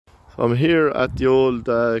I'm here at the old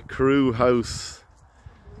Carrolls house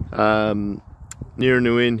near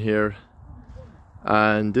New Inn here,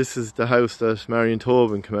 and this is the house that Marion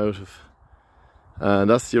Tobin came out of, and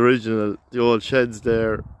that's the original, the old sheds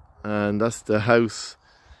there, and that's the house.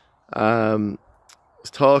 I was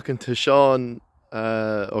talking to Sean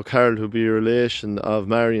O'Carroll, who'd be a relation of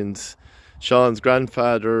Marion's. Sean's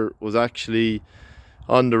grandfather was actually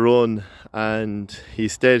on the run and he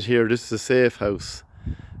stayed here. This is a safe house,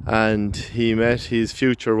 and he met his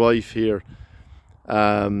future wife here.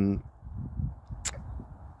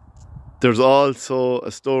 There's also a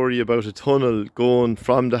story about a tunnel going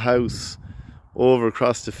from the house over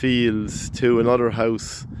across the fields to another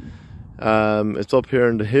house. It's up here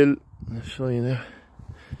in the hill. I'll show you now.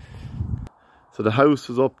 So the house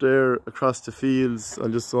was up there across the fields.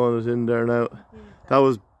 I'm just throwing it in there now. That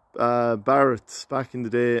was Barrett's back in the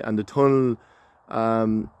day, and the tunnel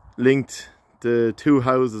linked the two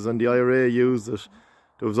houses, and the IRA used it.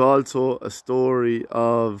 There was also a story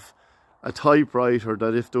of a typewriter,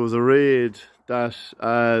 that if there was a raid, that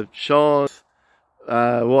Sean's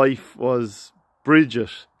wife was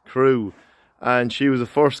Bridget Crew, and she was a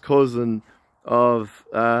first cousin of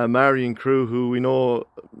Marion Crew, who we know,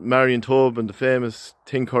 Marion Tobin, the famous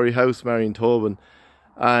Tinkerry House Marion Tobin.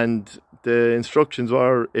 And the instructions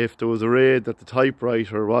were, if there was a raid, that the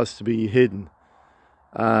typewriter was to be hidden.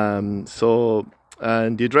 And the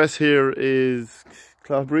address here is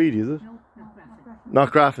Clough-Breedy, is it? No,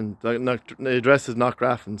 Knockgraffin. The address is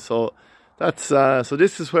Knockgraffin. So that's so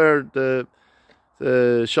this is where the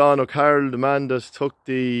Sean O'Carroll, the man that took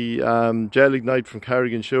the gel ignite from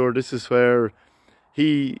Carrigan Shore, this is where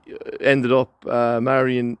he ended up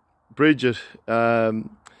marrying Bridget,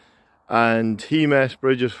 and he met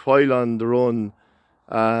Bridget while on the run,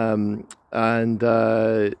 and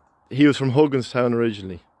he was from Hugginstown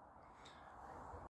originally.